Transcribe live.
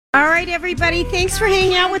right, everybody. Thanks for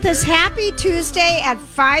hanging out with us. Happy Tuesday at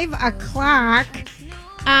 5 o'clock.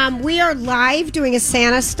 We are live doing a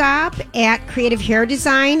Santa stop at Creative Hair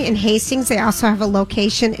Design in Hastings. They also have a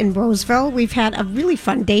location in Roseville. We've had a really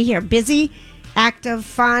fun day here. Busy, active,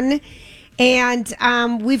 fun. And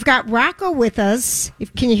we've got Rocco with us.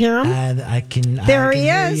 Can you hear him? I can. There he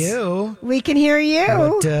hear is. You. We can hear you.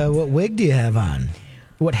 What wig do you have on?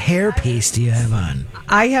 What hair piece do you have on?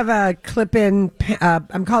 I have a clip-in,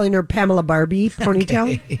 I'm calling her Pamela Barbie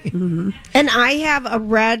ponytail. Okay. Mm-hmm. And I have a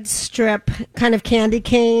red strip, kind of candy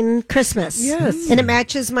cane Christmas. Yes. And it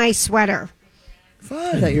matches my sweater.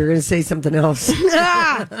 I thought you were going to say something else. Remember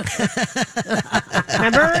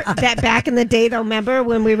that back in the day, though? Remember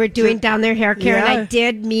when we were doing down there hair care? Yeah. And I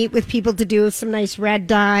did meet with people to do some nice red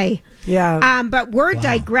dye. Yeah. But we're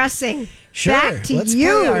digressing. Sure. Back to Let's you.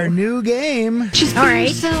 play our new game. Just All be right.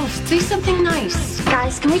 yourself. Say something nice.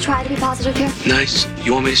 Guys, can we try to be positive here? Nice.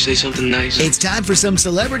 You want me to say something nice? It's time for some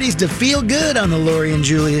celebrities to feel good on the Lori and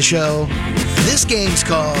Julia show. This game's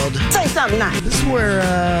called Say something nice. This is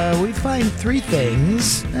where we find three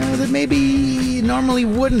things that maybe normally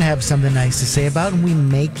wouldn't have something nice to say about, and we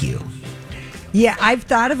make you. Yeah, I've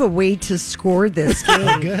thought of a way to score this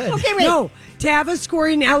game. Good. Okay, wait. No, to have a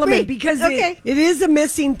scoring element Wait, because okay. it is a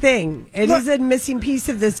missing thing. It is a missing piece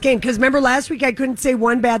of this game. Because remember last week I couldn't say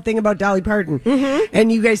one bad thing about Dolly Parton. Mm-hmm.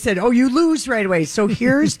 And you guys said, oh, you lose right away. So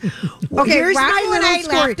here's, Okay, here's Rocco my and little I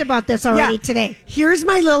scoring. laughed about this already today. Here's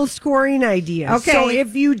my little scoring idea. Okay. So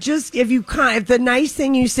if the nice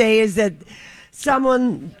thing you say is that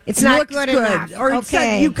someone It's not looks good enough. or it's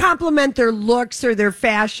Okay. you compliment their looks or their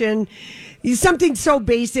fashion, something so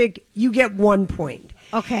basic, you get 1 point.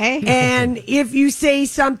 Okay. And if you say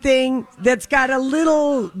something that's got a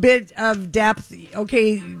little bit of depth,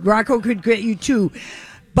 okay, Rocco could get you 2.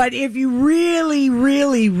 But if you really,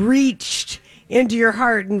 really reached into your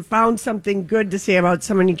heart and found something good to say about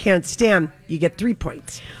someone you can't stand, you get 3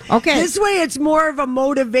 points. Okay. This way it's more of a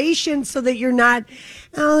motivation so that you're not,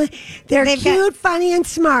 oh, they're They've cute, funny, and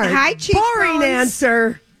smart. High cheekbones. Boring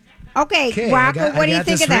answer. Okay, I Rocco, got what do you this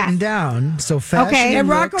think of that? written down. So fashion Okay. And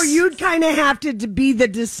Rocco, looks- you'd kind of have to be the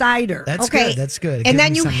decider. That's Okay. good. That's good. It And gives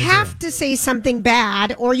then me you something have do. to say something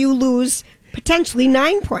bad or you lose potentially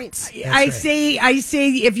 9 points. I say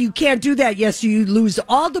if you can't do that, yes, you lose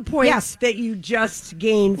all the points Yes. that you just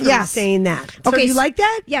gained from Yes. saying that. So Okay, you like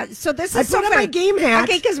that? Yeah, so this I is so put on funny. my game hat.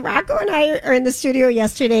 Okay, because Rocco and I are in the studio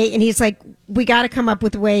yesterday, and he's like, we got to come up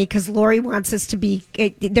with a way because Lori wants us to be,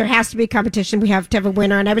 there has to be a competition. We have to have a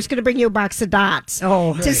winner, and I was going to bring you a box of dots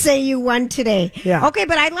to say you won today. Yeah. Okay,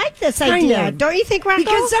 but I like this Kind idea. of. Don't you think, Rocco?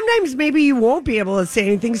 Because sometimes maybe you won't be able to say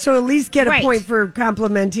anything, so at least get a Right. point for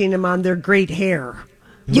complimenting them on their great hair.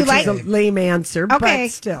 You Which like- is a lame answer, Okay.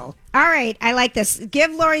 but still. All right, I like this.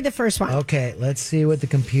 Give Lori the first one. Okay, let's see what the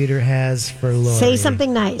computer has for Lori. Say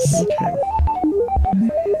something nice.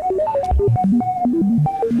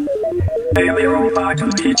 Amy Robach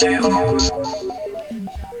and TJ Holmes.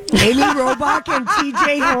 Amy Robach and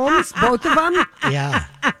TJ Holmes, both of them? Yeah,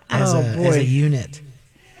 as a boy. unit.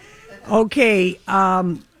 Okay,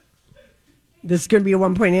 this is going to be a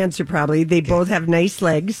 1 point answer probably. They both have nice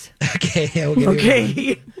legs. Okay, we'll give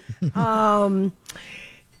you one.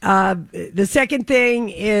 Okay. The second thing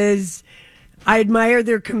is I admire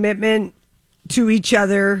their commitment to each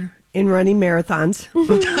other in running marathons.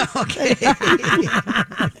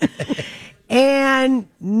 And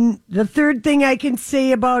the third thing I can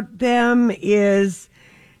say about them is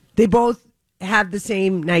they both have the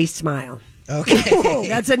same nice smile. Okay.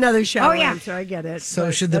 That's another show. Oh, yeah. answer. I get it. So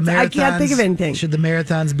But should the marathons? I can't think of anything. Should the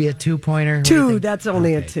marathons be a 2-pointer? What do you 2, think? that's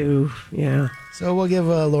only a Okay. 2. Yeah. So we'll give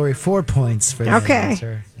Lori 4 points for that Okay.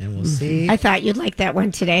 answer, and we'll see. I thought you'd like that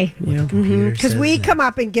one today. what the computer Because says we next. come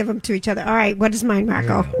up and give them to each other. All right, what is mine,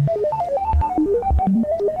 Rocco?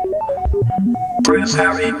 Prince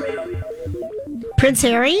Harry. Prince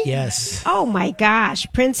Harry? Yes. Oh my gosh,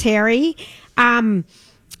 Prince Harry.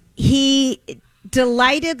 He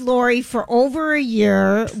delighted Lori for over a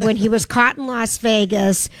year when he was caught in Las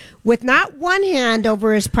Vegas with not one hand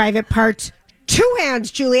over his private parts, 2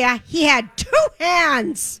 hands, Julia. He had 2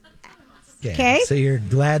 hands. Okay. So you're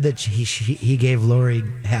glad that he gave Lori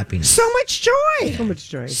happiness. So much joy. So much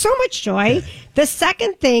joy. So much joy. The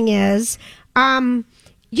second thing is,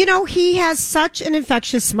 he has such an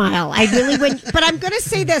infectious smile. I really wouldn't, but I'm going to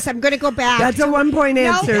say this. I'm going to go back. That's a 1 point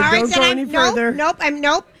answer. all right, Don't then go I'm- any further.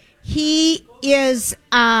 Nope. He is,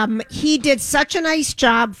 he did such a nice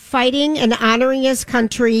job fighting and honoring his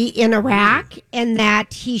country in Iraq, and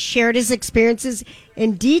that he shared his experiences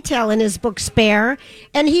in detail in his book Spare,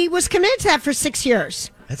 and he was committed to that for 6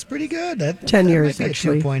 years. That's pretty good. 10 years, might be a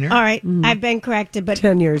actually. 2-pointer. All right, I've been corrected, but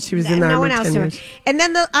 10 years. He was in the no Army one else 10 knew. years. And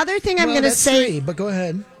then the other thing I'm Well, going to that's say. 3, but go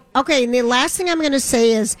ahead. Okay, and the last thing I'm going to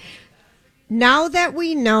say is, now that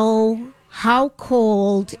we know how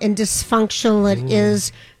cold and dysfunctional it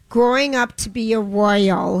is growing up to be a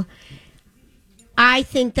royal, I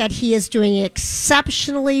think that he is doing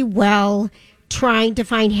exceptionally well trying to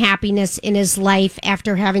find happiness in his life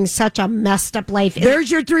after having such a messed up life. There's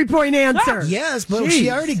your 3-point answer. Yes, but Jeez. she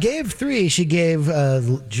already gave 3. She gave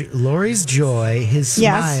Lori's joy, his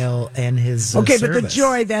Yes. smile, and his Okay, but the service.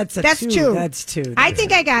 joy, that's 2. That's 2. I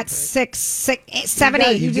think I got 6, 8, 7, You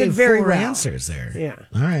got- 8. You did gave very 4 well. answers there. Yeah.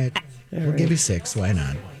 All right. We'll give you 6. Why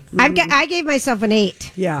not? I gave myself an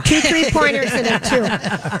 8. Yeah. 2 3-pointers and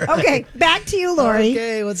a 2. Okay, back to you, Lori.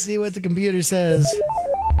 Okay, let's see what the computer says.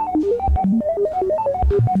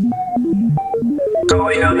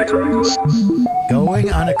 Going on a cruise.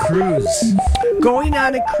 Going on a cruise. Going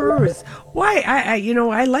on a cruise. Why?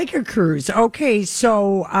 I like a cruise. Okay,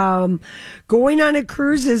 so going on a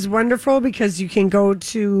cruise is wonderful because you can go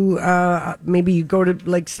to maybe you go to,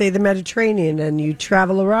 like, say, the Mediterranean, and you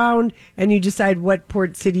travel around and you decide what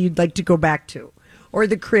port city you'd like to go back to, or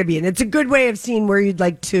the Caribbean. It's a good way of seeing where you'd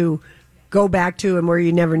like to go back to and where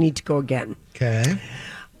you never need to go again. Okay.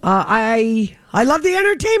 I love the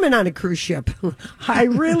entertainment on a cruise ship. I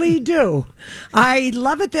really do. I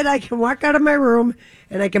love it that I can walk out of my room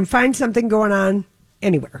and I can find something going on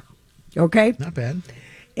anywhere. Okay? Not bad.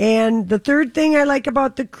 And the third thing I like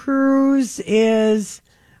about the cruise is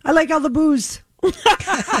I like all the booze.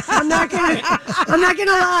 I'm not gonna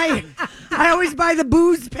lie. I always buy the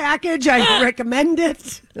booze package. I recommend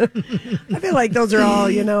it. I feel like those are all,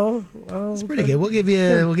 It's pretty good. We'll give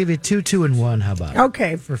you 2, 2, and 1. How about?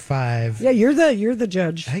 Okay. For 5. Yeah, you're the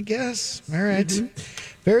judge. I guess. All right.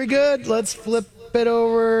 Very good. Let's flip it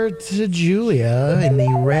over to Julia in the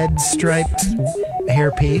red striped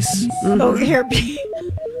hairpiece. Oh, here.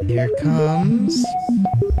 Here comes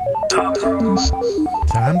Tom Cruise.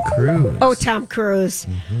 Tom Cruise. Oh, Tom Cruise.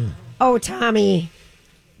 Oh, Tommy.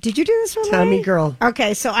 Did you do this one, Tommy Larry? girl.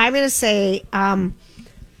 Okay, so I'm going to say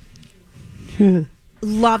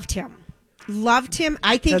loved him. Loved him.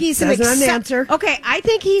 I think he's That's not an answer. Okay, I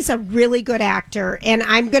think he's a really good actor, and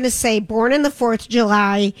I'm going to say Born on the 4th of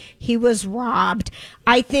July, he was robbed.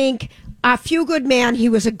 I think A Few Good Man, he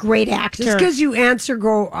was a great actor. Just because you answer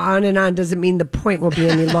go on and on doesn't mean the point will be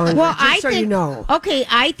any longer. Well, Just I so think, you know. Okay,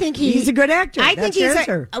 I think He's a good actor. I That's think your he's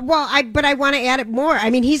answer. but I want to add it more. I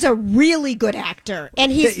mean, he's a really good actor,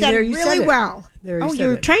 and he's done There you said really it. well. There you Oh, said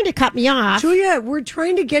you're it. trying to cut me off. Julia, we're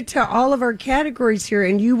trying to get to all of our categories here,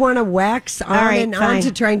 and you want to wax on right, and on fine.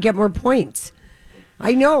 to try and get more points.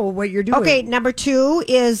 I know what you're doing. Okay, number 2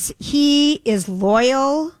 is he is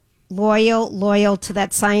loyal to that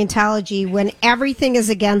Scientology when everything is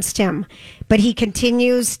against him. But he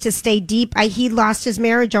continues to stay deep. He lost his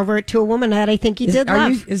marriage over it to a woman that I think he did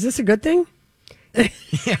love. Is this a good thing?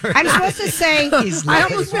 I'm supposed to say I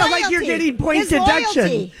almost feel like you're getting point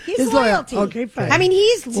deduction. His His loyal- loyalty. Okay, fine. I mean,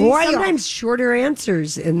 he's loyal. Sometimes shorter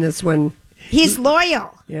answers in this one. He's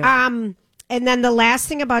loyal. Yeah. And then the last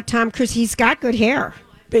thing about Tom Cruise, he's got good hair.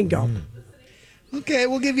 Bingo. Okay,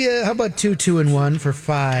 we'll give you, how about 2, 2, and 1 for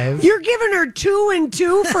 5? You're giving her 2 and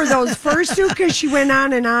 2 for those first 2 because she went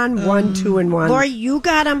on and on. 1, 2, and 1. Lori, you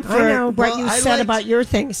got him for know. what Well, you I said liked- about your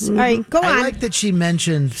things. All right, go I on. like that she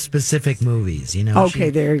mentioned specific movies, Okay,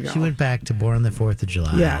 there you go. She went back to Born on the 4th of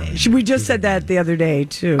July. Yeah, we just said that the other day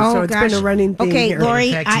too. Oh, so it's gosh. been a running thing. Okay, here. Lori,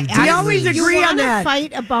 In fact, he I did always lose. agree you on wanna that.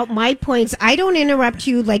 fight about my points. I don't interrupt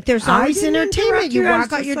you. Like there's I always didn't entertainment. interrupt You you. I was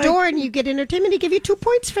walk out just your like- door and you get entertainment. They give you 2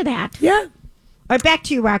 points for that. Yeah. All right, back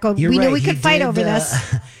to you, Rocco. You're we knew right, we he could fight did, over this.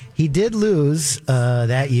 He did lose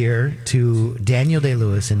that year to Daniel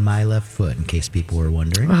Day-Lewis in My Left Foot, in case people were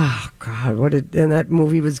wondering. Oh God, and that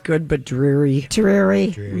movie was good but dreary. Dreary.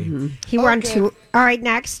 He won Okay. 2. All right,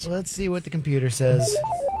 next. Let's see what the computer says.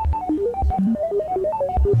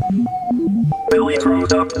 Billy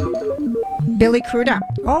Crudup. Billy Crudup.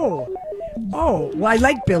 Oh, well, I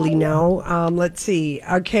like Billy now. Let's see.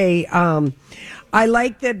 Okay, I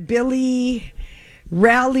like that Billy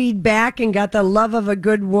rallied back and got the love of a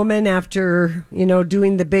good woman after,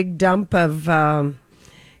 doing the big dump of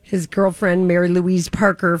his girlfriend, Mary Louise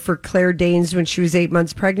Parker, for Claire Danes when she was 8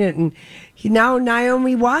 months pregnant. And now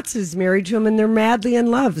Naomi Watts is married to him and they're madly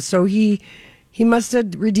in love. So he must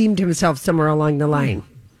have redeemed himself somewhere along the line.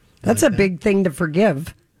 That's a big thing to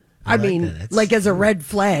forgive. I like mean, that. That's like as a red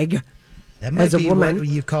flag. That might As a be woman. what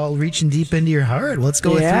you call reaching deep into your heart. Let's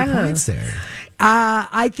go with 3 points there.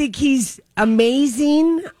 I think he's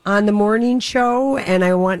amazing on the morning show, and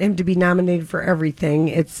I want him to be nominated for everything.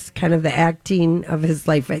 It's kind of the acting of his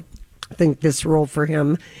life. I think this role for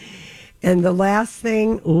him. And the last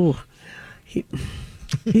thing,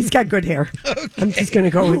 he's got good hair. Okay. I'm just going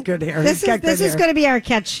to go with good hair. This is going to be our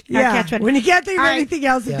catch. Our catch one. When you can't think of anything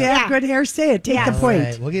else, if they have good hair, say it. Take the point.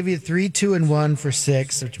 Right. We'll give you 3, 2, and 1 for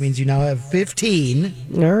 6, which means you now have 15.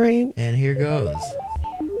 All right. And here goes.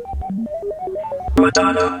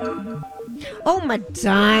 Madonna. Oh,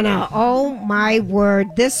 Madonna. Oh, my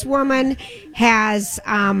word. This woman has,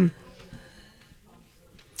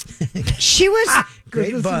 she was...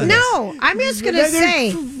 Great buzz. No, I'm just going to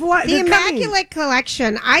say the Immaculate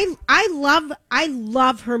Collection. I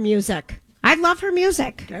love her music. I love her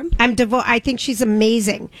music. Okay. I think she's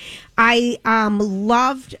amazing. I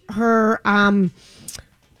loved her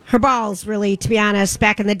her balls, really, to be honest,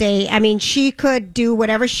 back in the day. I mean, she could do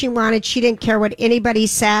whatever she wanted. She didn't care what anybody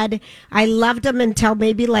said. I loved them until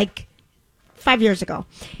maybe like 5 years ago.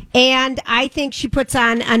 And I think she puts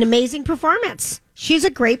on an amazing performance. She's a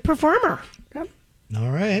great performer.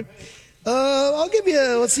 All right. I'll give you,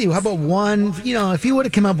 let's see, how about one, if you would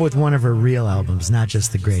have come up with one of her real albums, not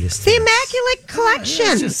just the greatest. The Immaculate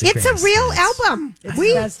Collection. It's a real album. It's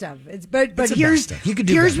the best of. But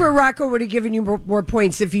here's where Rocco would have given you more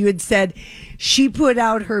points if you had said she put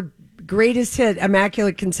out her greatest hit,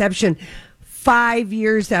 Immaculate Conception, 5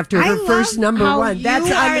 years after her first number one. That's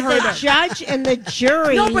unheard of. The judge and the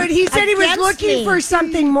jury. No, but he said he was looking for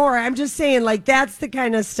something more. I'm just saying, that's the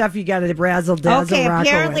kind of stuff you got to razzle dazzle. Okay, Rocco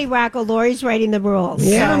apparently Rocco Lori's writing the rules.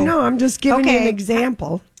 Yeah, so. no, I'm just giving you an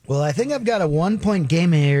example. Well, I think I've got a 1-point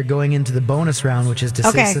game here going into the bonus round, which is to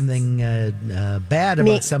say something bad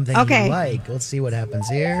about something you like. Let's see what happens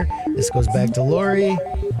here. This goes back to Lori.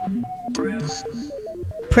 Prince.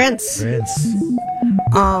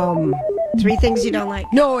 3 things you don't like.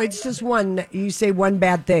 No, it's just one. You say one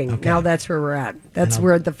bad thing. Okay. Now that's where we're at.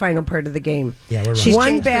 We're at the final part of the game. Yeah, we're right.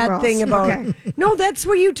 One bad thing about. No, that's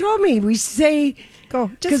what you told me. We say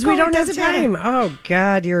because we don't have time. Oh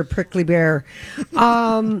God, you're a prickly bear.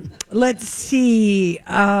 Let's see.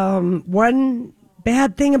 One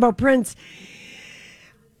bad thing about Prince.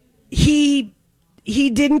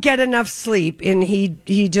 He didn't get enough sleep, and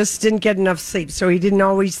he just didn't get enough sleep. So he didn't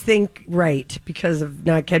always think right because of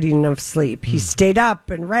not getting enough sleep. He stayed up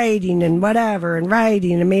and writing and whatever and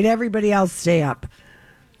writing and made everybody else stay up.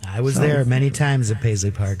 I was there many times at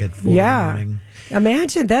Paisley Park at 4 in the morning.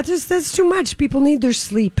 Imagine that's too much. People need their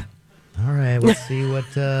sleep. All right, let's see what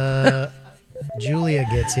Julia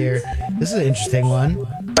gets here. This is an interesting one.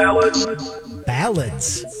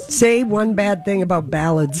 Ballads. Say one bad thing about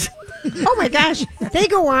ballads. Oh my gosh, they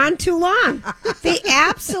go on too long. They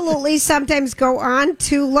absolutely sometimes go on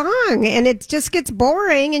too long, and it just gets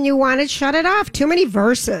boring, and you want to shut it off. Too many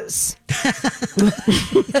verses.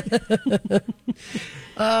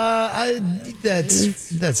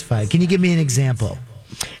 That's fine. Can you give me an example?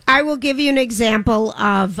 I will give you an example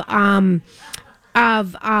of My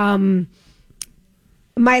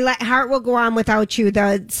Heart Will Go On Without You,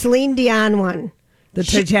 the Celine Dion one. The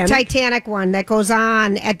Titanic one that goes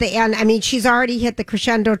on at the end. I mean, she's already hit the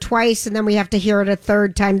crescendo twice, and then we have to hear it a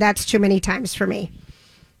third time. That's too many times for me.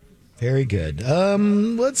 Very good.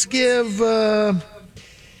 Let's give... I'm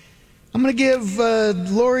going to give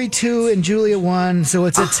Lori 2 and Julia 1, so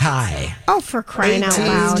it's a tie. Oh, for crying out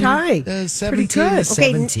loud. Tie. 17 to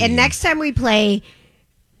 17. Okay, and next time we play...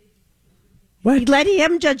 What? Let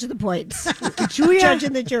him judge the points. Julia.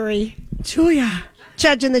 Judging the jury. Julia.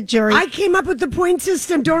 Judging the jury. I came up with the point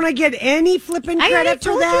system. Don't I get any flipping credit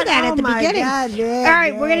for that? At the beginning. God, all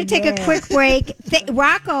right, we're going to take a quick break.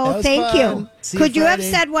 Rocco, thank you. Could you have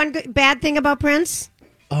said one bad thing about Prince?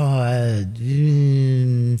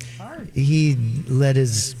 He let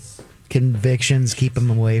his convictions keep him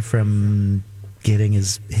away from getting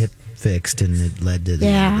his hip fixed, and it led to the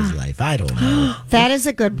end of his life. I don't know. That is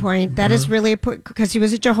a good point. That is really a point, because he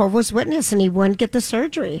was a Jehovah's Witness and he wouldn't get the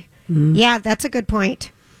surgery. Yeah, that's a good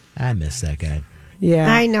point. I miss that guy. Yeah.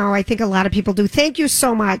 I know. I think a lot of people do. Thank you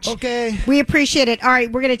so much. Okay. We appreciate it. All right,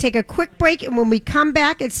 we're going to take a quick break, and when we come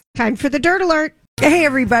back, it's time for the Dirt Alert. Hey,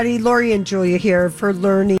 everybody. Lori and Julia here for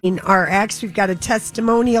Learning RX. We've got a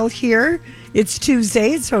testimonial here. It's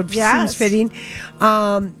Tuesday, so it seems fitting.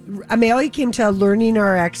 Amelia came to Learning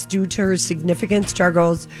RX due to her significant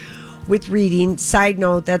struggles with reading. Side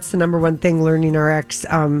note, that's the number one thing Learning RX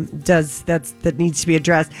does that needs to be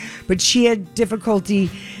addressed. But she had difficulty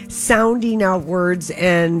sounding out words,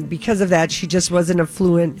 and because of that, she just wasn't a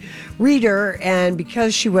fluent reader. And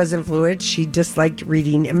because she wasn't fluent, she disliked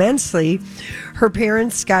reading immensely. Her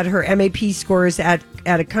parents got her MAP scores at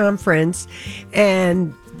a conference,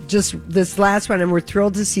 and just this last one, and we're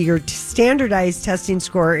thrilled to see her standardized testing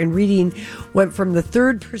score in reading went from the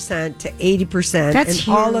 3rd% to 80%. That's and huge.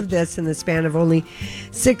 all of this in the span of only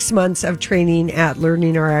 6 months of training at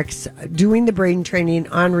Learning RX, doing the brain training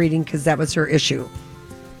on reading because that was her issue.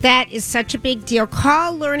 That is such a big deal.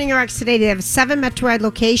 Call Learning RX today. They have 7 Metro-wide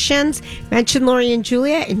locations. Mention Lori and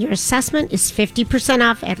Julia, and your assessment is 50%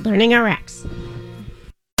 off at Learning RX.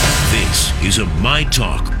 This is a My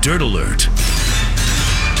Talk Dirt Alert.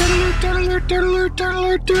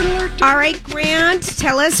 All right, Grant,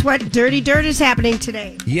 tell us what dirty dirt is happening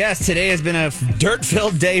today. Yes, today has been a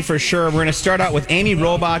dirt-filled day for sure. We're going to start out with Amy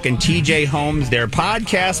Robach and TJ Holmes. Their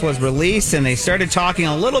podcast was released, and they started talking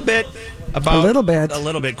a little bit about...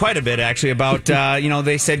 quite a bit, actually, about,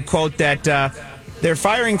 they said, quote, that they're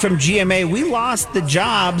firing from GMA. We lost the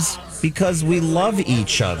jobs because we love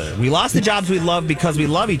each other. We lost the jobs we love because we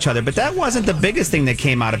love each other. But that wasn't the biggest thing that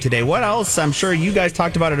came out of today. What else? I'm sure you guys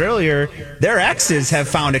talked about it earlier. Their exes have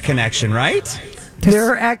found a connection, right?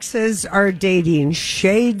 Their exes are dating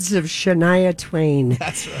shades of Shania Twain.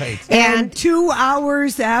 That's right. And 2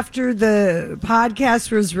 hours after the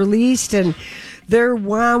podcast was released, and they're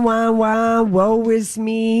woe is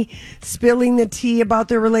me, spilling the tea about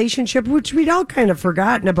their relationship, which we'd all kind of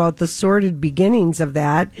forgotten about the sordid beginnings of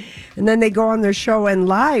that. And then they go on their show and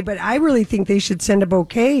lie. But I really think they should send a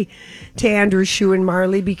bouquet to Andrew Shue and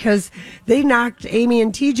Marley, because they knocked Amy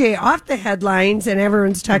and TJ off the headlines, and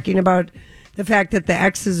everyone's talking about the fact that the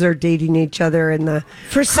exes are dating each other and the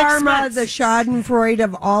karma, the schadenfreude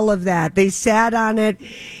of all of that. They sat on it.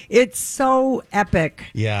 It's so epic.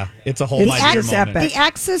 Yeah, it's a whole my dear moment. The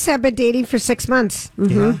exes have been dating for 6 months.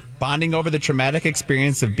 Mm-hmm. Yeah. Bonding over the traumatic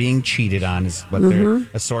experience of being cheated on is what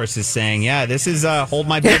a source is saying. Yeah, this is a hold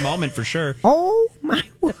my beer moment for sure. Oh, my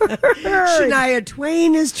word. Shania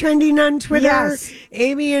Twain is trending on Twitter. Yes.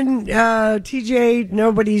 Amy and TJ,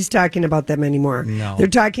 nobody's talking about them anymore. No. They're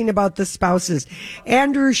talking about the spouses.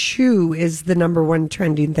 Andrew Shue is the number one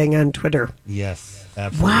trending thing on Twitter. Yes.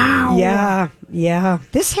 Absolutely. Wow. Yeah.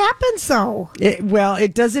 This happens, though.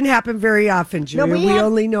 It doesn't happen very often, Julia. No, we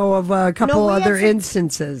only know of a couple other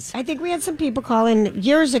instances. I think we had some people call in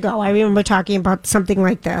years ago. I remember talking about something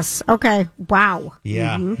like this. Okay. Wow.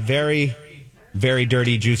 Yeah. Very, very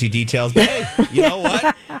dirty, juicy details. But hey, you know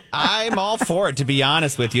what? I'm all for it, to be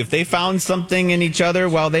honest with you. If they found something in each other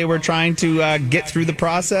while they were trying to get through the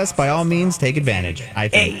process, by all means, take advantage, I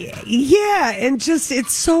think. Yeah, and just,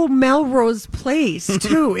 it's so Melrose Place,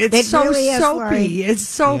 too. It's It so really is, soapy. Lori. It's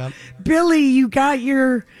so, Yep. Billy, you got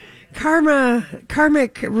your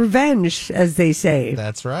karmic revenge, as they say.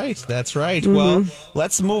 That's right. That's right. Well,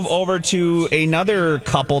 let's move over to another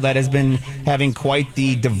couple that has been having quite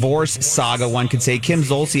the divorce saga, one could say. Kim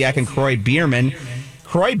Zolciak and Kroy Bierman.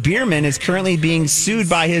 Kroy Bierman is currently being sued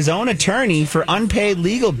by his own attorney for unpaid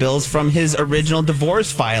legal bills from his original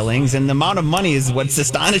divorce filings, and the amount of money is what's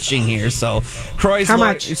astonishing here. So, Kroy's How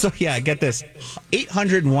much? So, yeah, get this: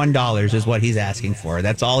 $801 is what he's asking for.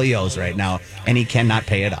 That's all he owes right now, and he cannot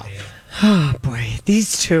pay it off. Oh, boy.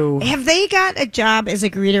 These two. Have they got a job as a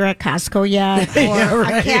greeter at Costco yet? Or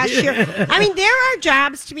a cashier? I mean, there are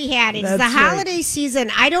jobs to be had. It's That's the holiday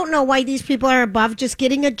season. I don't know why these people are above just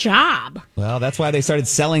getting a job. Well, that's why they started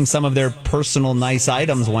selling some of their personal nice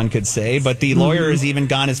items, one could say. But the lawyer has even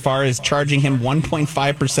gone as far as charging him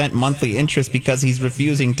 1.5% monthly interest because he's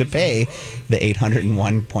refusing to pay the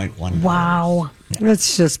 $801.1. Wow.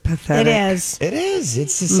 It's just pathetic. It is. It is.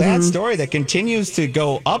 It's a sad story that continues to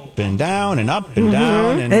go up and down and up and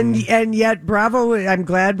down. And yet, Bravo, I'm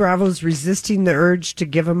glad Bravo's resisting the urge to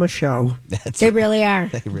give him a show. They really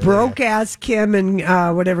are. Broke ass Kim and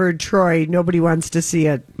whatever Troy, nobody wants to see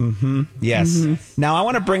it. Yes. Now, I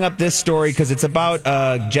want to bring up this story because it's about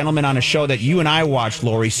a gentleman on a show that you and I watched,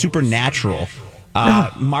 Lori, Supernatural.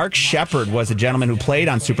 Mark Shepard was a gentleman who played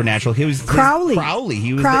on Supernatural. He was Crowley.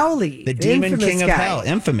 He was Crowley, the demon infamous king of guy. hell.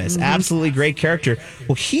 Infamous. Absolutely great character.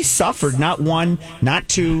 Well, he suffered not 1, not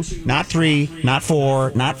 2, not 3, not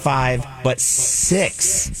 4, not 5, but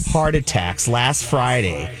 6 heart attacks last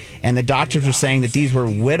Friday. And the doctors were saying that these were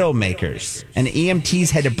widow makers. And the EMTs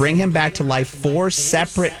had to bring him back to life 4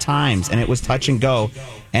 separate times, and it was touch and go.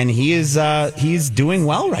 And he's doing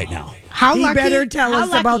well right now. How He lucky? better tell How us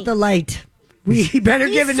lucky? about the light. We better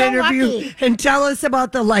He's give an so interview lucky. and tell us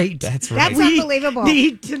about the light. That's right. That's We unbelievable.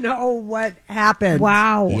 need to know what happened.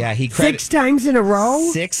 Wow. Yeah, he 6 times in a row?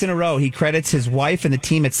 6 in a row. He credits his wife and the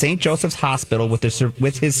team at St. Joseph's Hospital with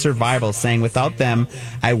his survival, saying, "Without them,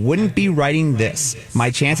 I wouldn't be writing this.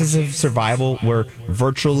 My chances of survival were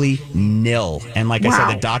virtually nil." And like I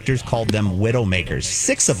said, the doctors called them widowmakers.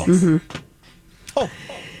 6 of them. Mm-hmm. Oh.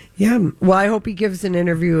 Yeah. Well, I hope he gives an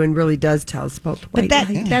interview and really does tell us about the white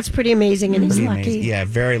light. That's pretty amazing, and he's Pretty lucky. amazing. Yeah,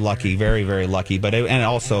 very lucky, very, very lucky. But and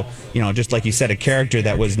also, just like you said, a character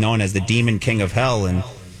that was known as the Demon King of Hell, and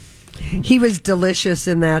He was delicious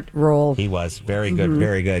in that role. he was very good,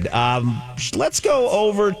 very good. Let's go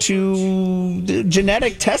over to the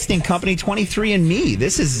genetic testing company 23andMe.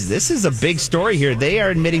 This is a big story here. They are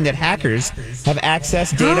admitting that hackers have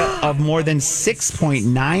accessed data of more than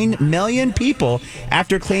 6.9 million people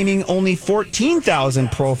after claiming only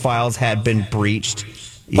 14,000 profiles had been breached.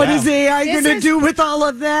 What Yeah. is AI This going to is- do with all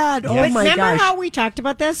of that? Oh, But my remember gosh. how we talked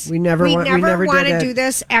about this? We never want did to it. do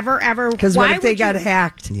this ever. Because what if they got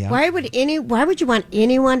hacked? Yeah. Why would you want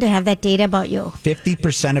anyone to have that data about you?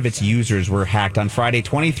 50% of its users were hacked. On Friday,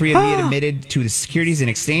 23andMe admitted to the Securities and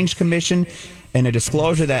Exchange Commission in a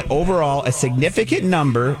disclosure that overall a significant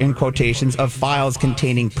number, in quotations, of files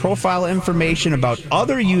containing profile information about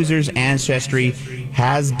other users' ancestry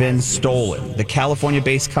has been stolen. The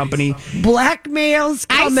California-based company Blackmail's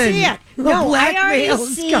coming. I see it. The No, I already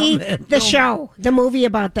blackmail's see coming. the show, the movie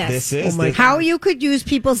about this. This is how you could use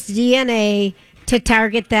people's DNA to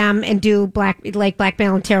target them and do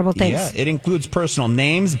blackmail and terrible things. Yeah, it includes personal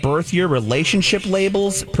names, birth year, relationship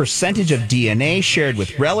labels, percentage of DNA shared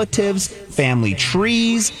with relatives, family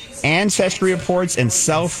trees, ancestry reports, and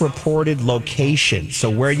self-reported location. So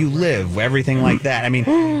where you live, everything like that. I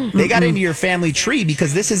mean, they got into your family tree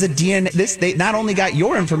because this is a DNA. They not only got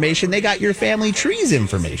your information, they got your family tree's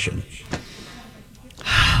information.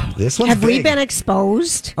 This one's Have we big. been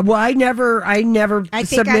exposed? Well, I never I think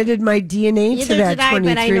submitted my DNA to Neither that did I,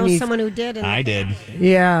 but I know 23andMe. someone who did. And I did.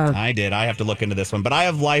 Yeah. I did. I have to look into this one. But I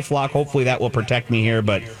have LifeLock. Hopefully that will protect me here.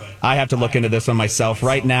 But I have to look into this one myself.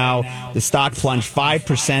 Right now, the stock plunged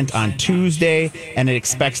 5% on Tuesday, and it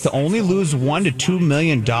expects to only lose $1 to $2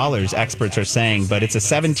 million, experts are saying. But it's a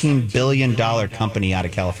 $17 billion company out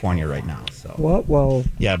of California right now. So, Whoa.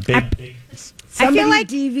 yeah, big. Somebody I feel like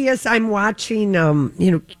devious. I'm watching,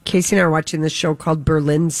 Casey and I are watching this show called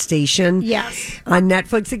Berlin Station. Yes. On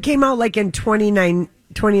Netflix. It came out like in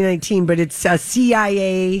 2019, but it's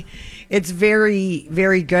CIA. It's very,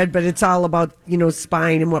 very good, but it's all about,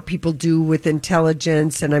 spying and what people do with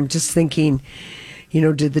intelligence. And I'm just thinking,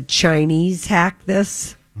 did the Chinese hack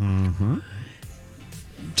this? Mm-hmm.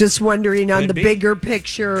 Just wondering on Could the be. bigger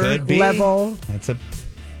picture Could be. level. It's a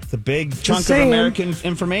big chunk of saying. American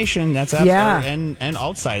information. That's out Yeah. there. And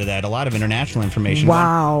outside of that, a lot of international information.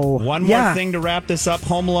 Wow. One more Yeah. thing to wrap this up.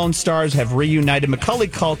 Home Alone stars have reunited. Macaulay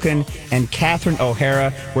Culkin and Catherine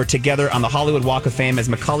O'Hara were together on the Hollywood Walk of Fame as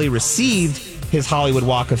Macaulay received his Hollywood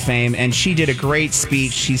Walk of Fame, and she did a great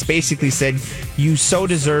speech. She's basically said, "You so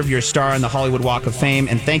deserve your star on the Hollywood Walk of Fame,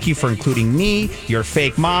 and thank you for including me, your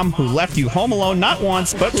fake mom, who left you home alone not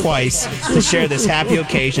once, but twice, to share this happy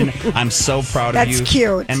occasion. I'm so proud of you." That's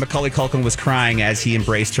cute. And Macaulay Culkin was crying as he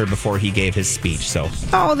embraced her before he gave his speech. So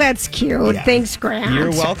Oh, that's cute. Yeah. Thanks, Grant.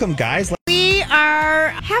 you're welcome, guys. We are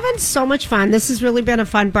having so much fun. This has really been a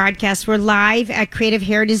fun broadcast. We're live at Creative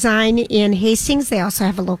Hair Design in Hastings. They also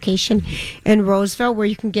have a location in Roseville where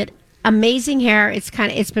you can get amazing hair. It's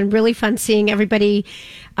been really fun seeing everybody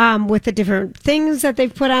with the different things that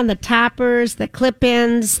they've put on, the toppers, the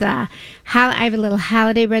clip-ins, I have a little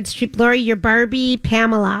holiday red strip. Lori, your Barbie,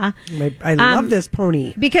 Pamela. I love this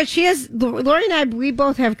pony. Because she has, Lori and I, we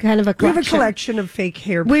both have kind of a We collection. have a collection of fake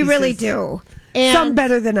hair We pieces. really do. And Some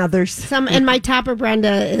better than others. and my topper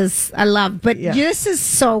Brenda I love, but Yeah. this is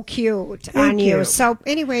so cute on Thank you. you. So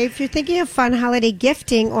anyway, if you're thinking of fun holiday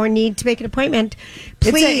gifting or need to make an appointment, It's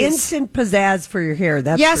please. an instant pizzazz for your hair.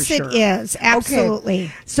 That's Yes, for sure. it is. Absolutely.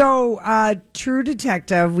 Okay. So, True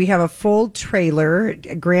Detective, we have a full trailer.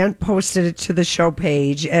 Grant posted it to the show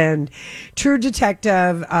page, and True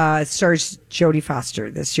Detective stars Jodie Foster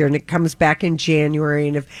this year, and it comes back in January.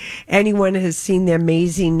 And if anyone has seen the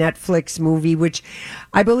amazing Netflix movie, which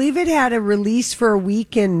I believe it had a release for a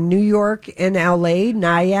week in New York and LA,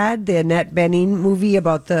 Nyad, the Annette Bening movie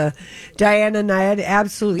about the Diana Nyad,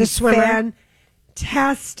 absolutely The swimmer.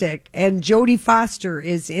 fantastic, and Jodie Foster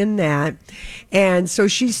is in that, and so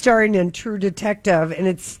she's starring in True Detective, and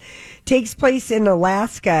it takes place in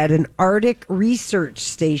Alaska at an Arctic research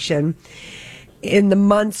station in the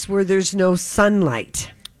months where there's no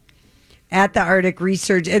sunlight. at the Arctic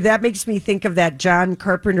Research. That makes me think of that John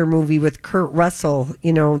Carpenter movie with Kurt Russell,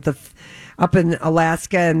 up in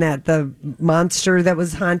Alaska, and that the monster that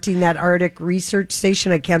was haunting that Arctic Research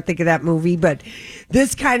Station. I can't think of that movie, but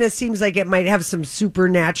this kind of seems like it might have some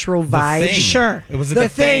supernatural vibes. Sure. It was The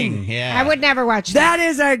Thing. Yeah. I would never watch that. That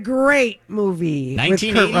is a great movie with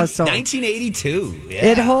Kurt Russell. 1982. Yeah.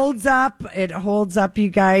 It holds up. It holds up, you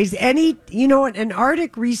guys. An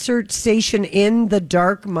Arctic Research Station in the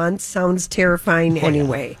dark months sounds terrifying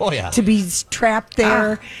anyway. Oh, yeah. To be trapped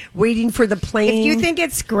there, waiting for the plane. If you think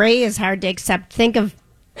it's gray is hard to accept, think of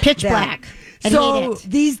pitch black. So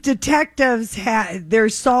these detectives they're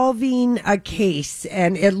solving a case,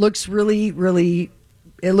 and it looks really, really.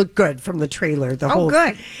 It looked good from the trailer.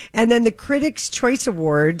 Good. And then the Critics' Choice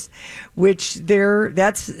Awards, which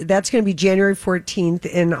that's going to be January 14th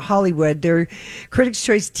in Hollywood. Their Critics'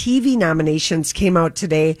 Choice TV nominations came out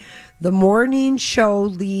today. The Morning Show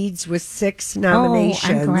leads with 6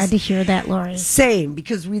 nominations. I'm glad to hear that, Lori. Same,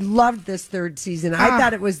 because we loved this third season. I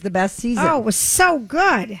thought it was the best season. Oh, it was so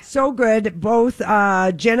good. So good. Both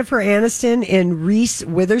Jennifer Aniston and Reese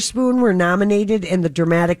Witherspoon were nominated in the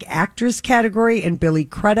Dramatic Actress category, and Billy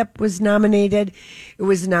Crudup was nominated. It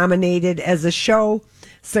was nominated as a show.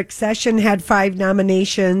 Succession had 5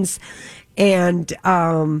 nominations, and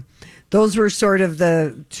those were sort of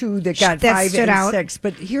the 2 that got 5 and 6.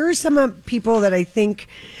 But here are some of people that I think,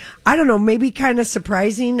 I don't know, maybe kind of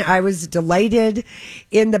surprising. I was delighted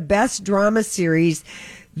in the Best Drama Series.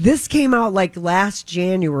 This came out like last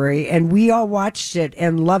January, and we all watched it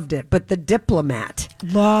and loved it. But The Diplomat.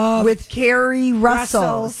 With Kerry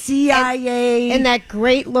Russell, CIA. And that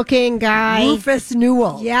great-looking guy. Rufus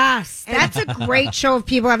Newell. Yes. That's a great show if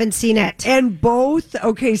people haven't seen it. And so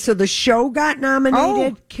the show got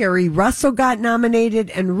nominated, Kerry Russell got nominated,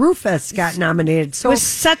 and Rufus got nominated. So it was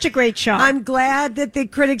such a great show. I'm glad that the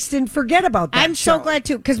critics didn't forget about that I'm show. so glad,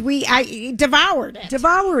 too, because I devoured it.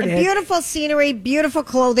 Devoured it. Beautiful scenery, beautiful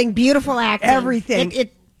clothing, beautiful acting. Everything.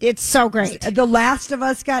 It's so great. The Last of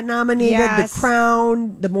Us got nominated, yes. The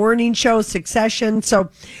Crown, The Morning Show, Succession. So,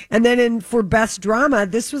 and then for Best Drama,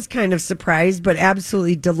 this was kind of surprised, but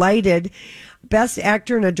absolutely delighted. Best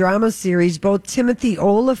Actor in a Drama Series, both Timothy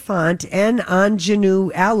Olyphant and Anjanou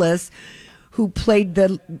Ellis, who played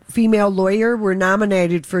the female lawyer, were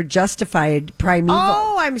nominated for Justified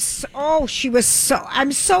Primeval. I'm so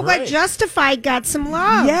glad Justified got some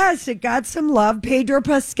love. Yes, it got some love. Pedro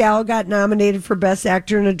Pascal got nominated for Best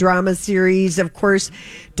Actor in a Drama Series. Of course,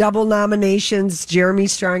 double nominations, Jeremy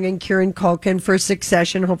Strong and Kieran Culkin for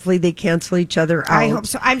Succession. Hopefully they cancel each other out. I hope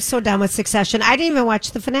so. I'm so done with Succession. I didn't even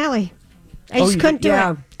watch the finale. I just couldn't do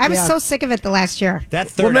it. I was so sick of it the last year. That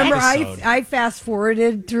third episode. I fast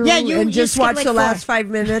forwarded through and just watched the last 5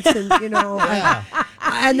 minutes, and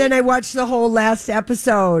and then I watched the whole last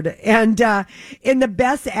episode. And in the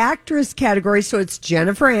Best Actress category, so it's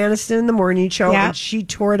Jennifer Aniston in The Morning Show, and she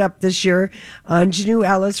tore it up this year. Anjanou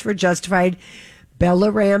Ellis for Justified.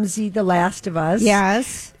 Bella Ramsey, The Last of Us.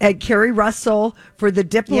 Yes. And Kerry Russell for The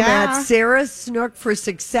Diplomat. Yeah. Sarah Snook for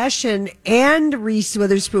Succession. And Reese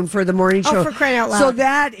Witherspoon for The Morning Show. Oh, for crying out loud. So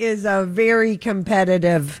that is a very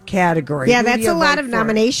competitive category. Yeah, that's a lot of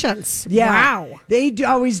nominations. Yeah. Wow. They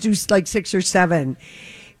always do like 6 or 7.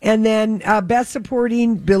 And then Best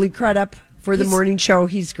Supporting, Billy Crudup for The Morning Show.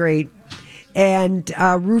 He's great. And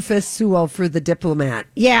Rufus Sewell for The Diplomat.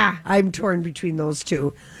 Yeah. I'm torn between those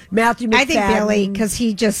two. Matthew McFadden. I think Billy, because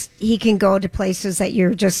he can go to places that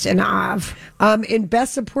you're just in awe of. In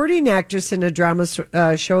Best Supporting Actress in a Drama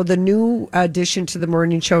Show, the new addition to The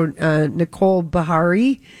Morning Show, Nicole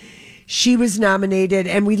Beharie, she was nominated,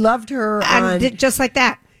 and we loved her on Just Like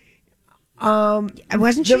That.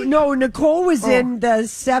 Wasn't she? No, Nicole was in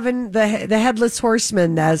the Headless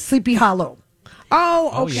Horseman, Sleepy Hollow.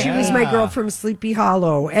 Oh, okay. She was my girl from Sleepy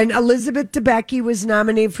Hollow. And Elizabeth Debicki was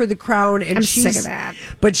nominated for The Crown. And I'm sick of that.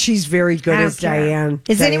 But she's very good as Diane.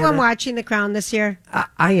 Is anyone watching The Crown this year?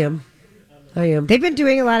 I am. They've been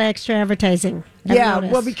doing a lot of extra advertising.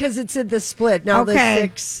 Well, because it's in the split. Now the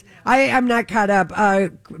 6. I'm not caught up.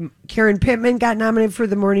 Karen Pittman got nominated for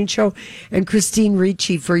The Morning Show, and Christine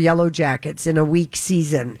Ricci for Yellow Jackets in a week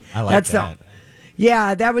season. I like that.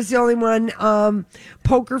 Yeah, that was the only one.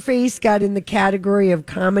 Poker Face got in the category of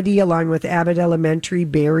comedy along with Abbott Elementary,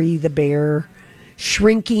 Barry the Bear,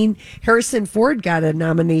 Shrinking. Harrison Ford got a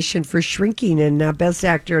nomination for Shrinking and Best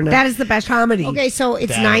Actor in that is the best comedy. Okay, so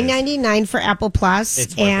it's $9.99 for Apple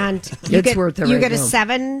Plus, and it's worth it. You get a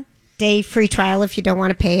 7-day free trial if you don't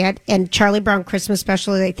want to pay it. And Charlie Brown Christmas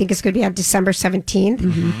special, I think, is going to be on December 17th.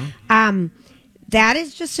 Mm-hmm. that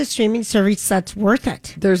is just a streaming service that's worth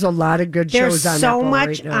it. There's a lot of good shows on There's so much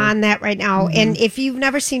right now. on that right now. Mm-hmm. And if you've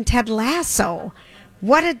never seen Ted Lasso,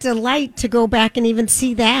 what a delight to go back and even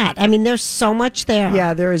see that. I mean, there's so much there.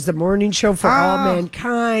 Yeah, there is the morning show for all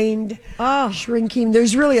mankind. Shrinking.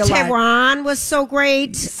 There's really a lot. Tehran was so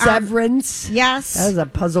great. Severance. Yes. That was a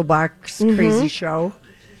puzzle box crazy show.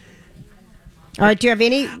 All right, do you have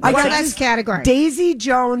any? I got this category. Daisy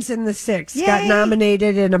Jones and the Six got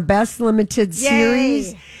nominated in a Best Limited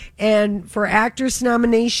Series. And for actress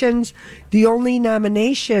nominations, the only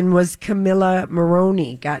nomination was Camilla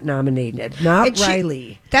Maroney got nominated, not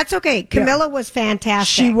Riley. That's okay. Camilla was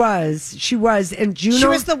fantastic. She was. And Juno. She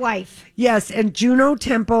was the wife. Yes, and Juno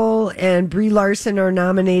Temple and Brie Larson are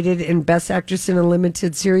nominated in Best Actress in a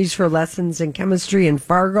Limited Series for Lessons in Chemistry in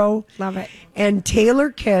Fargo. Love it. And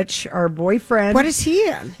Taylor Kitsch, our boyfriend. What is he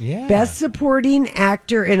in? Yeah. Best Supporting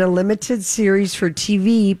Actor in a Limited Series for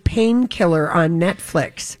TV, Painkiller on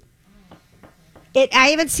Netflix. I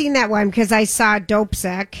haven't seen that one because I saw Dope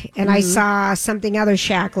Sick and I saw something other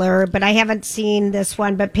Shackler, but I haven't seen this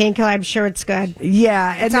one. But Painkiller, I'm sure it's good.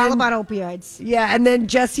 Yeah. It's all about opioids. Yeah, and then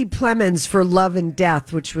Jesse Plemons for Love and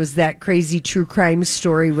Death, which was that crazy true crime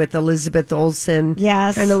story with Elizabeth Olsen.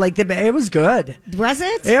 Yes. Kind of like it was good. Was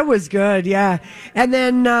it? It was good, yeah.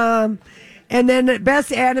 And then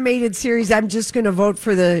Best Animated Series, I'm just going to vote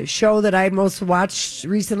for the show that I most watched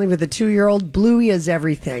recently with a 2-year-old, Bluey is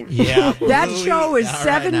Everything. Yeah. That show is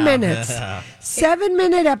 7 minutes.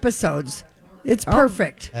 7-minute episodes. It's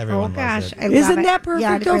perfect. Everyone loves it. I love Isn't it. that perfect,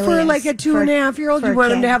 Yeah, it though, really for is. like a 2.5-year-old? You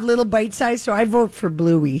want them to have little bite size, so I vote for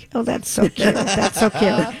Bluey. Oh, that's so cute. That's so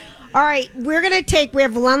cute. All right, we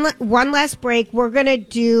have one last break. We're going to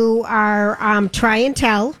do our try and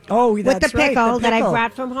tell. Oh, with that's the pickle, right, the that I pickle.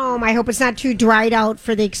 brought from home. I hope it's not too dried out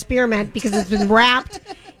for the experiment because it's been wrapped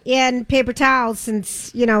in paper towels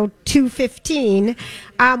since 2:15.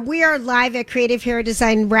 We are live at Creative Hair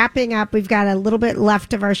Design, wrapping up. We've got a little bit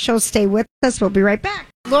left of our show. Stay with us. We'll be right back.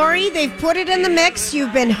 Lori, they've put it in the mix.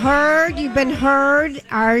 You've been heard.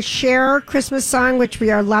 Our Cher Christmas song, which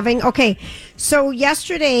we are loving. Okay, so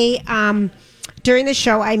yesterday during the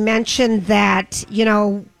show, I mentioned that,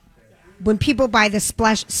 when people buy the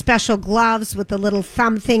special gloves with the little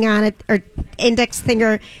thumb thing on it, or index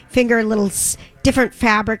finger, little different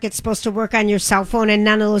fabric, it's supposed to work on your cell phone, and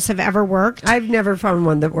none of those have ever worked. I've never found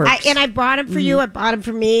one that works. I bought them for you. I bought them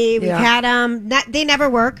for me. We've had them. They never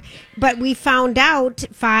work. But we found out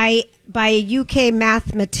by a UK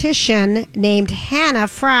mathematician named Hannah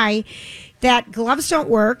Fry that gloves don't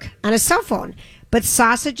work on a cell phone, but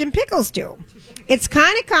sausage and pickles do. It's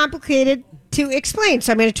kind of complicated to explain,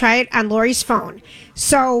 so I'm going to try it on Lori's phone.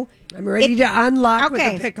 So I'm ready to unlock with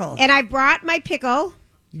a pickle. And I brought my pickle.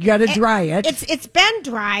 You got to dry it. It's been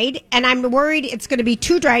dried, and I'm worried it's going to be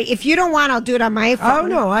too dry. If you don't want, I'll do it on my phone. Oh,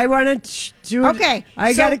 no, I want to do it. Okay.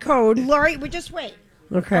 I got a code. Lori, we just wait.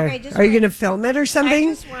 Okay. Just Are you wait. going to film it or something?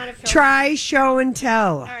 I just want to film Try, show, and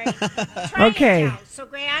tell. All right. Try Okay. it now. So,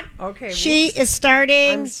 Grant, Okay. she is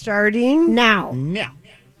starting I'm starting. now. No.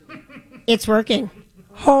 It's working.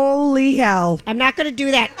 Holy hell. I'm not going to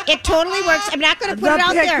do that. It totally works. I'm not going to put The it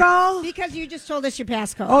out pickle? there because you just told us your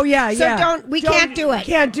passcode. Oh, yeah, so yeah. we can't do it.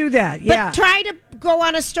 Can't do that, yeah. But try to go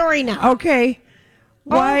on a story now. Okay.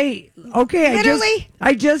 Why? Okay, literally?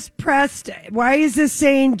 I just pressed. Why is this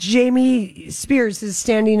saying Jamie Spears is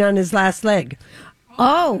standing on his last leg?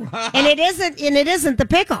 Oh, and it isn't the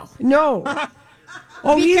pickle. No.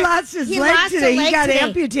 Oh, he Because lost his he leg lost a today. leg He got today.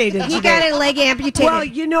 amputated. He today. got a leg amputated. Well,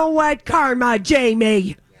 you know what? Karma,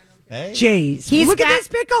 Jamie. Hey. Jeez. He's Look got- at this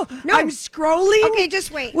pickle. No. I'm scrolling. Okay, just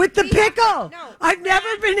wait. With the See? pickle. No. I've never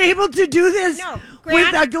been able to do this No, with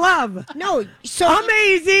Grant. a glove. No, so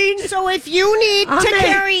Amazing. So if you need to Amazing.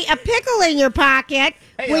 carry a pickle in your pocket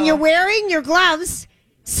when you're wearing your gloves,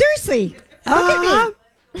 seriously, look at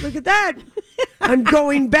me. Look at that. I'm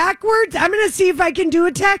going backwards. I'm going to see if I can do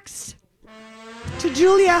a text to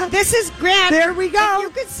Julia. This is Grant. There we go. If you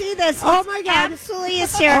could see this. Oh, it's my God. absolutely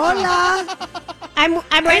hysterical. Hola.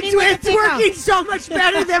 I'm ready It's working so much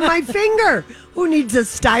better than my finger. Who needs a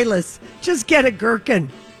stylus? Just get a gherkin.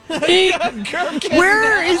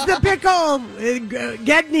 Where is the pickle?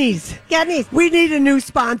 Gedney's. Gedney's. We need a new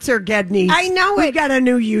sponsor, Gedney's. I know we it. got a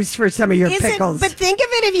new use for some of your pickles. But think of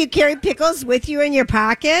it if you carry pickles with you in your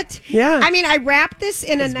pocket. Yeah. I mean, I wrapped this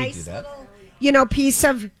in a nice little, piece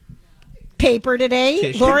of paper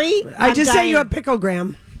today. Lori, I just sent you a dying.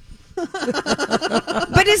 picklegram.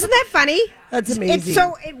 But isn't that funny? That's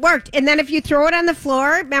amazing. It worked. And then if you throw it on the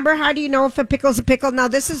floor, remember, how do you know if a pickle's a pickle? Now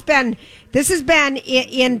this has been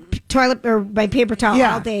in toilet or by paper towel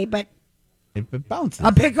Yeah. all day, but It bounces.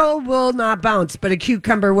 A pickle will not bounce, but a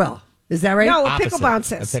cucumber will. Is that right? No, Opposite. pickle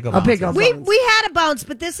bounces. A pickle A pickle bounces. bounce. We had a bounce,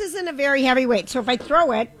 but this isn't a very heavy weight. So if I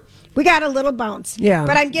throw it, we got a little bounce. Yeah.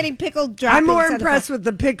 But I'm getting pickle droppings. I'm more on the impressed phone. with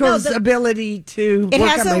the pickle's ability to It work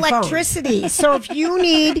has on my phone. electricity. So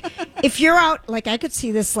if you're out, like I could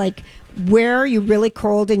see this, like where you're really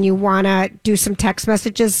cold and you want to do some text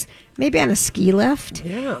messages, maybe on a ski lift.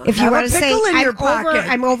 Yeah. If you Have a want to say, pickle in your pocket.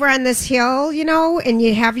 I'm over on this hill, and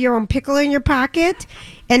you have your own pickle in your pocket,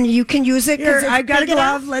 and you can use it. Here, 'cause it's I've got a big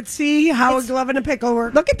enough. glove. Let's see how a glove and a pickle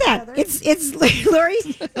work. Look at that. It's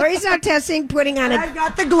Lori's now testing, putting on I've it.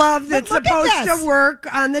 got the glove that's Look at supposed this. to work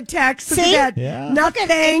on the text. Look See? at that. Yeah.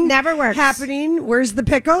 Nothing It never works. happening. Where's the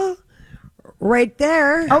pickle? Right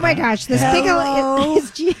there. Oh my gosh, this Hello. pickle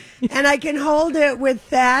is. And I can hold it with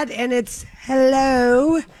that, and it's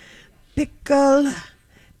hello,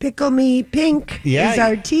 pickle me pink is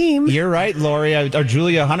our team. You're right, Lori, or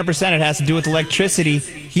Julia, 100%. It has to do with electricity.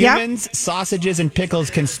 Humans, sausages, and pickles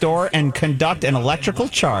can store and conduct an electrical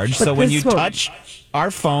charge. But so when this you won't. touch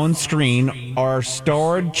our phone screen, our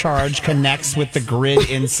stored charge connects with the grid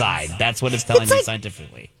inside. That's what it's telling you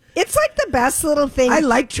scientifically. It's like the best little thing. I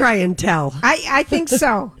like try and tell. I think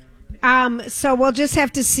so. So we'll just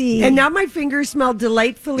have to see. And now my fingers smell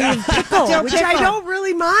delightfully of pickle, which I don't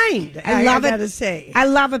really mind. I love I it. gotta say. I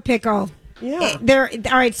love a pickle. Yeah.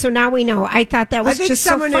 All right, so now we know. I thought that I was think just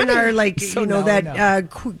someone so in funny. our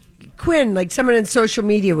Quinn, like someone in social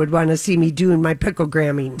media would want to see me doing my pickle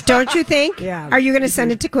gramming. Don't you think? Yeah. Are you going to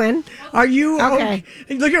send it to Quinn? Are you Okay.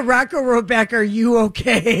 Look at Rocco wrote back, "Are you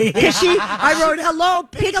okay?" I wrote, "Hello,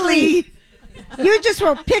 Pickly." You just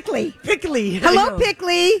wrote Pickly. Pickly. Hello,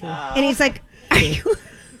 Pickly. And he's like, are you?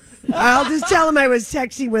 I'll just tell him I was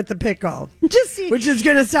texting with the pickle, Just see, which is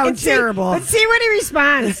going to sound and see- terrible. But see what he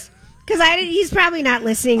responds. Because he's probably not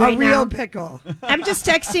listening right A real now. pickle. I'm just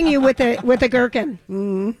texting you with a gherkin.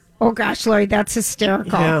 Mm-hmm. Oh gosh, Lori, that's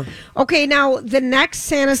hysterical. Yeah. Okay, now the next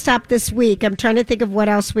Santa stop this week. I'm trying to think of what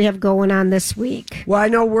else we have going on this week. Well, I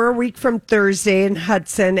know we're a week from Thursday in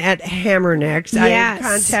Hudson at Hammernecks. I Yes.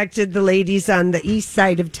 contacted the ladies on the east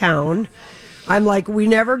side of town. I'm like, we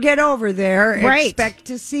never get over there. Right. Expect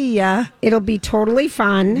to see ya. It'll be totally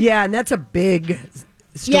fun. Yeah, and that's a big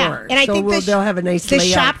store. Yeah, and I so think they'll have a nice the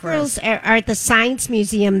layout shop for girls us. are at the Science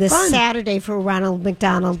Museum this Fun. Saturday for Ronald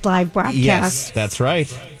McDonald live broadcast. Yes, that's right.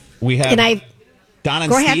 We have And Don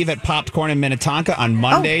and Go ahead. Steve at Popcorn in Minnetonka on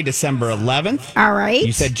Monday, December 11th. All right.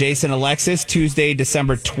 You said Jason Alexis, Tuesday,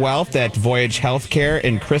 December 12th at Voyage Healthcare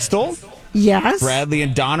in Crystal. Yes. Bradley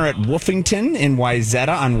and Don are at Woofington in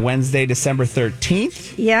Wyzetta on Wednesday, December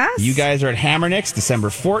 13th. Yes. You guys are at Hammernecks, December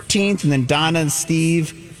 14th. And then Donna and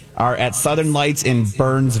Steve are at Southern Lights in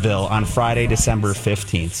Burnsville on Friday, December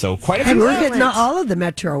 15th. So quite a few. And we're Excellent. hitting all of the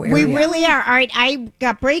metro area. We really are. All right, I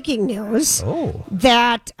got breaking news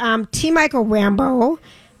that T. Michael Rambo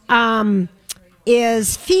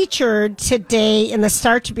is featured today in the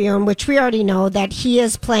Star Tribune, which we already know that he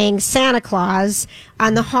is playing Santa Claus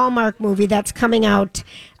on the Hallmark movie that's coming out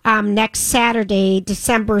next Saturday,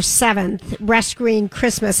 December 7th, Rescuing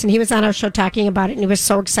Christmas. And he was on our show talking about it, and he was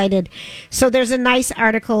so excited. So there's a nice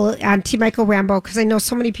article on T. Michael Rambo, because I know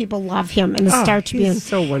so many people love him in the Star Tribune. he's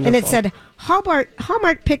so wonderful. And it said,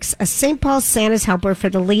 Hallmark picks a St. Paul Santa's helper for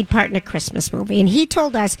the lead part in a Christmas movie. And he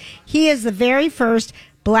told us he is the very first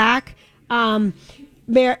black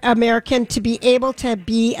American to be able to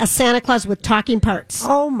be a Santa Claus with talking parts.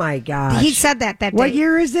 Oh my gosh. He said that day. What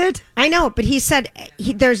year is it? I know, but he said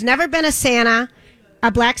there's never been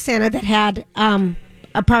a black Santa that had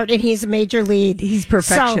a part, and he's a major lead. He's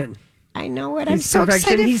perfection. So, I know it. I'm He's so perfection.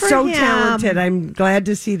 excited He's for so him. talented. I'm glad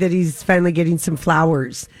to see that he's finally getting some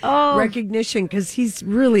flowers. Recognition, because he's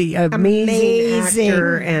really amazing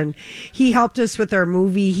actor, and he helped us with our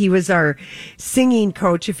movie. He was our singing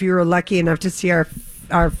coach, if you were lucky enough to see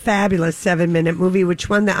our fabulous 7-minute movie, which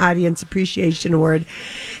won the Audience Appreciation Award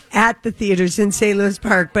at the theaters in St. Louis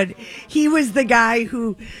Park. But he was the guy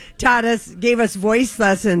who gave us voice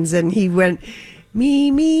lessons, and he went,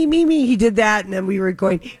 me, me, me, me. He did that, and then we were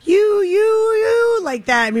going, you, like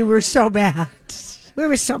that. I mean, we were so bad. We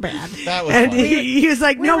were so bad. That was And fun. he was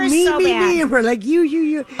like, We no, were me, so me, bad. me. And we're like,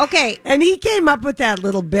 you. Okay. And he came up with that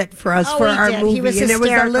little bit for us Oh, for he our did. He movie. was And it was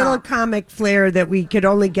a hysterical. little comic flair that we could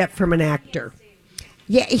only get from an actor.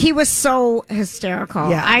 Yeah, he was so hysterical.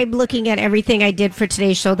 Yeah. I'm looking at everything I did for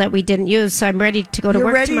today's show that we didn't use, so I'm ready to go to You're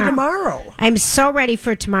work ready tomorrow. I'm so ready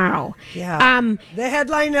for tomorrow. Yeah. The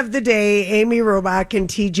headline of the day, Amy Robach and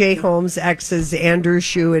TJ Holmes' exes, Andrew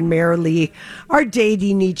Shue and Mara Lee, are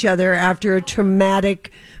dating each other after a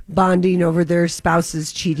traumatic bonding over their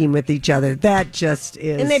spouses cheating with each other. That just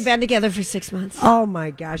is. And they've been together for 6 months. Oh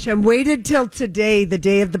my gosh. And waited till today, the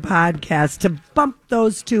day of the podcast, to bump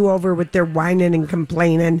those two over with their whining and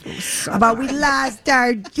complaining about we lost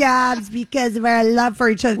our jobs because of our love for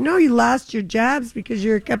each other. No, you lost your jobs because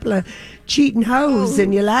you're a couple of cheating hoes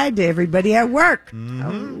and you lied to everybody at work.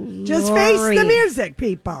 Just face the music,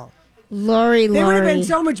 people. Lori. They would have been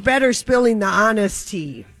so much better spilling the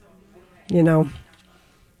honesty. You know,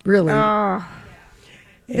 really.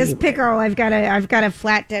 This pickle, I've got a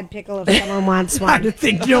flat dead pickle if someone wants one. I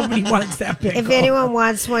think nobody wants that pickle. If anyone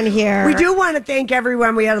wants one here. We do want to thank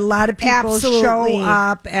everyone. We had a lot of people show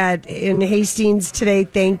up in Hastings today.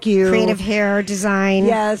 Thank you. Creative Hair Design.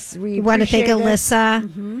 Yes, we want to thank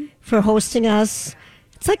Alyssa for hosting us.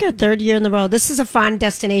 It's like our third year in a row. This is a fun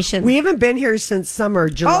destination. We haven't been here since summer,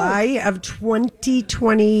 July of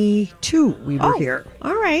 2022 we were here.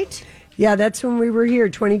 All right. Yeah, that's when we were here,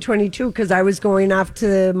 2022, because I was going off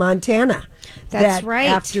to Montana. That's right.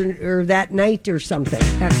 That night or something.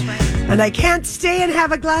 That's right. And I can't stay and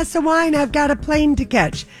have a glass of wine. I've got a plane to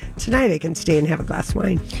catch. Tonight I can stay and have a glass of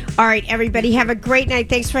wine. All right, everybody, have a great night.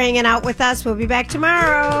 Thanks for hanging out with us. We'll be back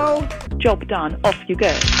tomorrow. Job done. Off you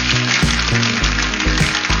go.